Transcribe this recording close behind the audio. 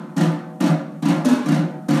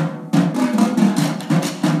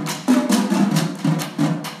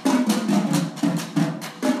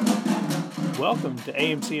Welcome to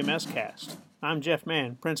AMCMS Cast. I'm Jeff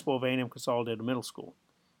Mann, principal of A&M Consolidated Middle School.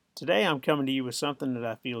 Today I'm coming to you with something that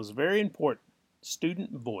I feel is very important, student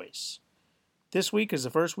voice. This week is the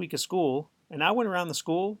first week of school, and I went around the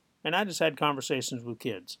school and I just had conversations with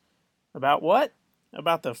kids. About what?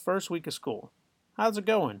 About the first week of school. How's it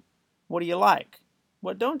going? What do you like?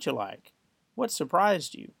 What don't you like? What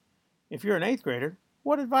surprised you? If you're an 8th grader,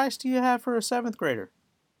 what advice do you have for a 7th grader?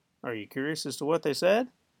 Are you curious as to what they said?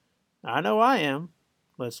 I know I am.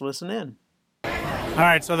 Let's listen in. All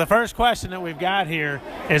right, so the first question that we've got here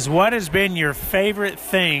is, what has been your favorite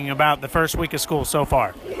thing about the first week of school so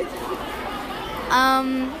far?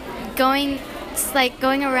 Going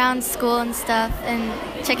around school and stuff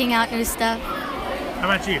and checking out new stuff. How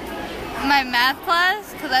about you? My math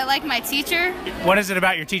class, because I like my teacher. What is it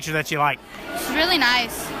about your teacher that you like? She's really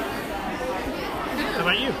nice. How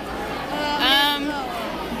about you?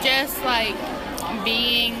 Just like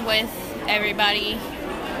being with everybody,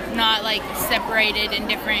 not like separated in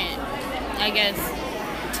different,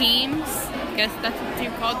 teams. I guess that's what you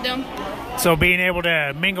called them. So being able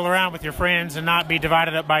to mingle around with your friends and not be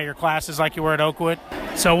divided up by your classes like you were at Oakwood.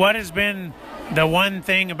 So what has been the one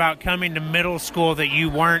thing about coming to middle school that you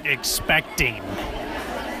weren't expecting?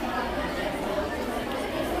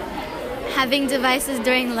 Having devices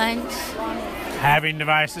during lunch. Having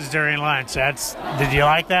devices during lunch. Did you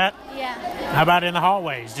like that? Yeah. How about in the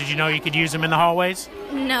hallways? Did you know you could use them in the hallways?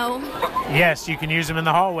 No. Yes, you can use them in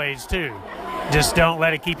the hallways too. Just don't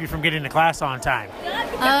let it keep you from getting to class on time.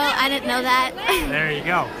 Oh, I didn't know that. There you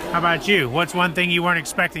go. How about you? What's one thing you weren't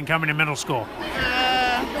expecting coming to middle school?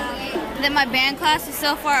 That my band class is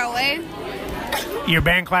so far away. Your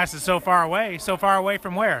band class is so far away? So far away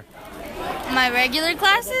from where? My regular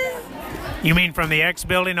classes? You mean from the X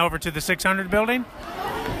building over to the 600 building?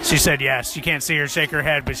 She said yes. You can't see her shake her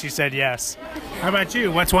head, but she said yes. How about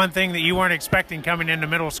you? What's one thing that you weren't expecting coming into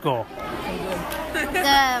middle school?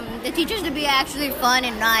 The teachers to be actually fun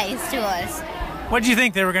and nice to us. What did you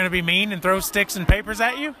think? They were going to be mean and throw sticks and papers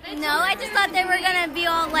at you? No, I just thought they were going to be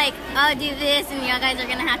all like, oh, do this, and you guys are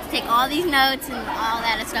going to have to take all these notes and all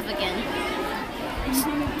that stuff again.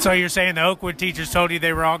 So you're saying the Oakwood teachers told you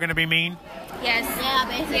they were all going to be mean? Yes. Yeah,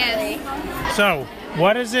 basically. Yes. So,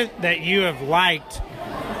 what is it that you have liked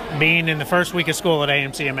being in the first week of school at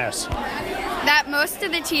AMCMS? That most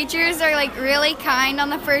of the teachers are like really kind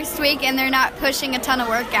on the first week and they're not pushing a ton of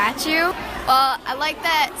work at you. Well, I like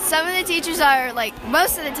that some of the teachers are like,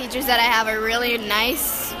 most of the teachers that I have are really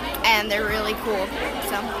nice and they're really cool.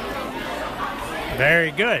 So.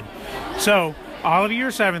 Very good. So, all of you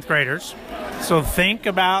are 7th graders. So think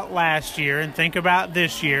about last year and think about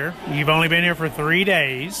this year. You've only been here for 3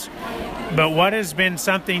 days. But what has been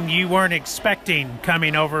something you weren't expecting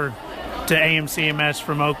coming over to AMCMS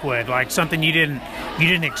from Oakwood? Like something you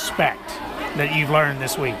didn't expect that you've learned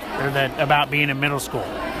this week or that about being in middle school?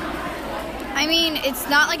 I mean, it's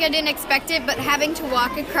not like I didn't expect it, but having to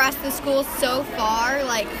walk across the school so far,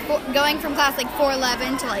 like going from class like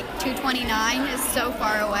 411 to like 229 is so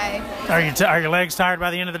far away. Are your legs tired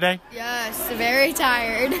by the end of the day? Yes, very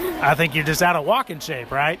tired. I think you're just out of walking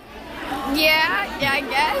shape, right? Yeah, I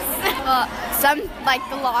guess. Like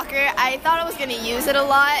the locker, I thought I was going to use it a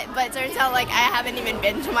lot, but it turns out like I haven't even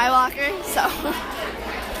been to my locker, so.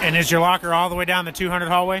 And is your locker all the way down the 200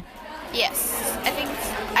 hallway? Yes,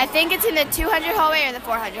 I think it's in the 200 hallway or the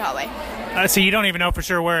 400 hallway. So you don't even know for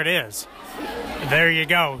sure where it is. There you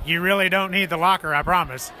go. You really don't need the locker, I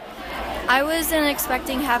promise. I wasn't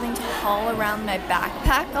expecting having to haul around my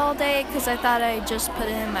backpack all day because I thought I'd just put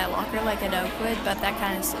it in my locker like at Oakwood, but that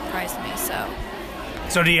kind of surprised me, so.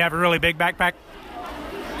 So do you have a really big backpack?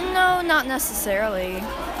 No, not necessarily.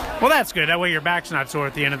 Well, that's good. That way your back's not sore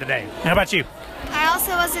at the end of the day. How about you? I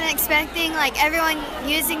also wasn't expecting like everyone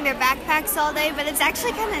using their backpacks all day, but it's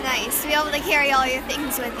actually kind of nice to be able to carry all your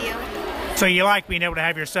things with you. So you like being able to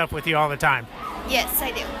have your stuff with you all the time? Yes,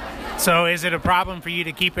 I do. So is it a problem for you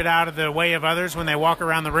to keep it out of the way of others when they walk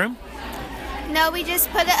around the room? No, we just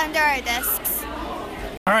put it under our desks.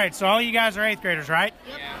 All right, so all you guys are 8th graders, right?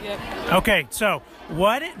 Yep. Okay, so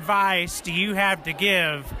what advice do you have to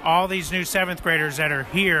give all these new 7th graders that are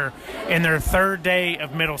here in their 3rd day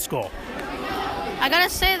of middle school? I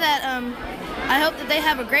gotta say that I hope that they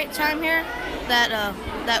have a great time here,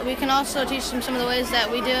 that we can also teach them some of the ways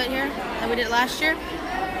that we do it here, that we did it last year,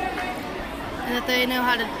 and that they know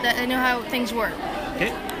how things work. Okay,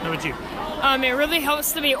 how about you? It really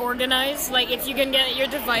helps to be organized. Like if you can get your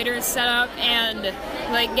dividers set up and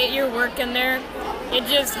like get your work in there, it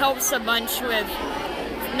just helps a bunch with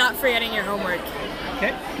not forgetting your homework.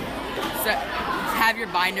 Okay. So have your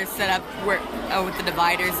binders set up with the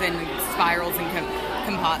dividers and spirals and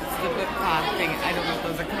composites, the book thing. I don't know what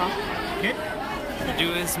those are called. Okay.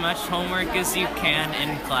 Do as much homework as you can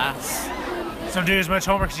in class. So do as much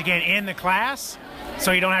homework as you can in the class,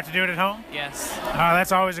 so you don't have to do it at home? Yes.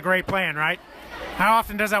 That's always a great plan, right? How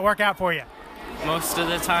often does that work out for you? Most of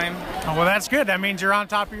the time. Oh, well, that's good. That means you're on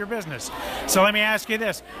top of your business. So let me ask you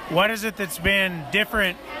this. What is it that's been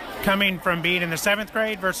different coming from being in the 7th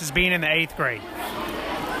grade versus being in the 8th grade?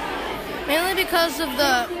 Mainly because of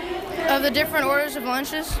the different orders of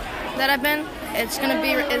lunches that I've been. It's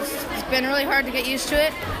been really hard to get used to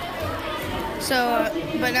it. So,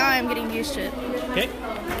 but now I'm getting used to it. Okay.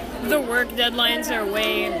 The work deadlines are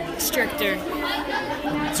way stricter.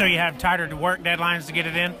 So you have tighter work deadlines to get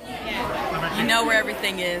it in? You know where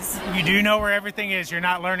everything is. You do know where everything is. You're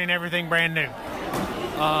not learning everything brand new.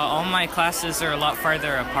 All my classes are a lot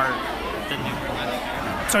farther apart than they were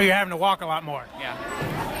last year. So you're having to walk a lot more. Yeah.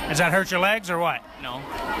 Does that hurt your legs or what? No.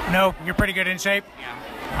 No? You're pretty good in shape? Yeah.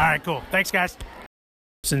 All right, cool. Thanks, guys.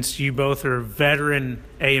 Since you both are veteran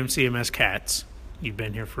AMCMS cats, you've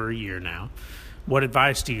been here for a year now, what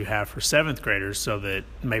advice do you have for 7th graders so that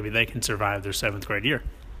maybe they can survive their 7th grade year?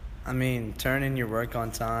 I mean, turn in your work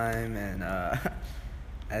on time and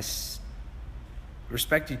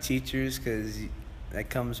respect your teachers, because that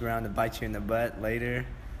comes around to bite you in the butt later.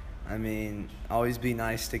 I mean, always be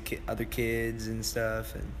nice to other kids and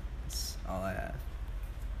stuff, and that's all I have.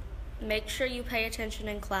 Make sure you pay attention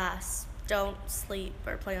in class. Don't sleep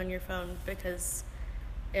or play on your phone, because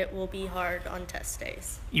it will be hard on test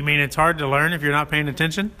days. You mean it's hard to learn if you're not paying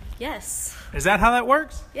attention? Yes. Is that how that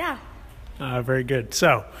works? Yeah. Very good.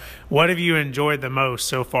 So, what have you enjoyed the most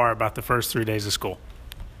so far about the first 3 days of school?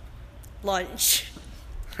 Lunch.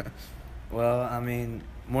 Well, I mean,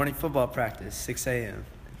 morning football practice, 6 a.m.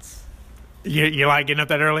 You like getting up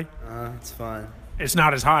that early? It's fun. It's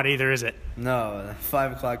not as hot either, is it? No,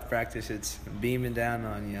 5 o'clock practice, it's beaming down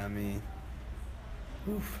on you. I mean,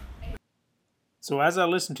 oof. So as I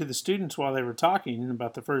listened to the students while they were talking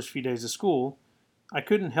about the first few days of school, I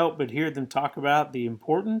couldn't help but hear them talk about the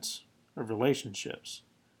importance of relationships.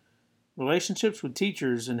 Relationships with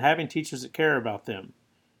teachers and having teachers that care about them.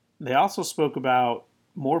 They also spoke about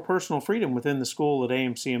more personal freedom within the school at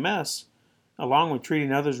AMCMS, along with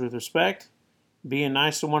treating others with respect, being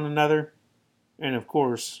nice to one another, and of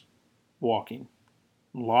course, walking.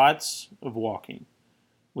 Lots of walking,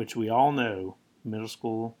 which we all know middle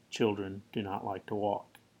school children do not like to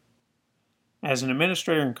walk. As an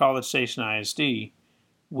administrator in College Station ISD,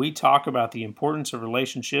 we talk about the importance of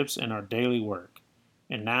relationships in our daily work.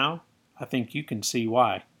 And now, I think you can see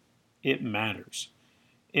why. It matters.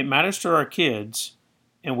 It matters to our kids,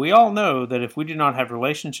 and we all know that if we do not have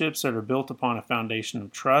relationships that are built upon a foundation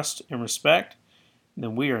of trust and respect,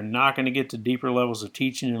 then we are not going to get to deeper levels of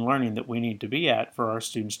teaching and learning that we need to be at for our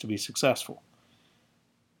students to be successful.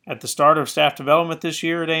 At the start of staff development this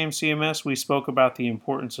year at AMCMS, we spoke about the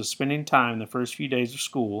importance of spending time the first few days of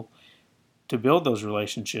school to build those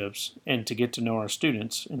relationships and to get to know our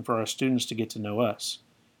students, and for our students to get to know us.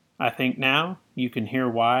 I think now you can hear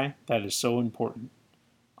why that is so important.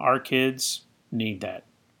 Our kids need that.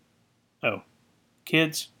 Oh,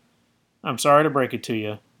 kids, I'm sorry to break it to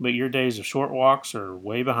you, but your days of short walks are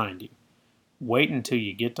way behind you. Wait until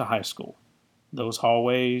you get to high school. Those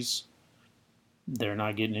hallways, they're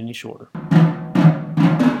not getting any shorter.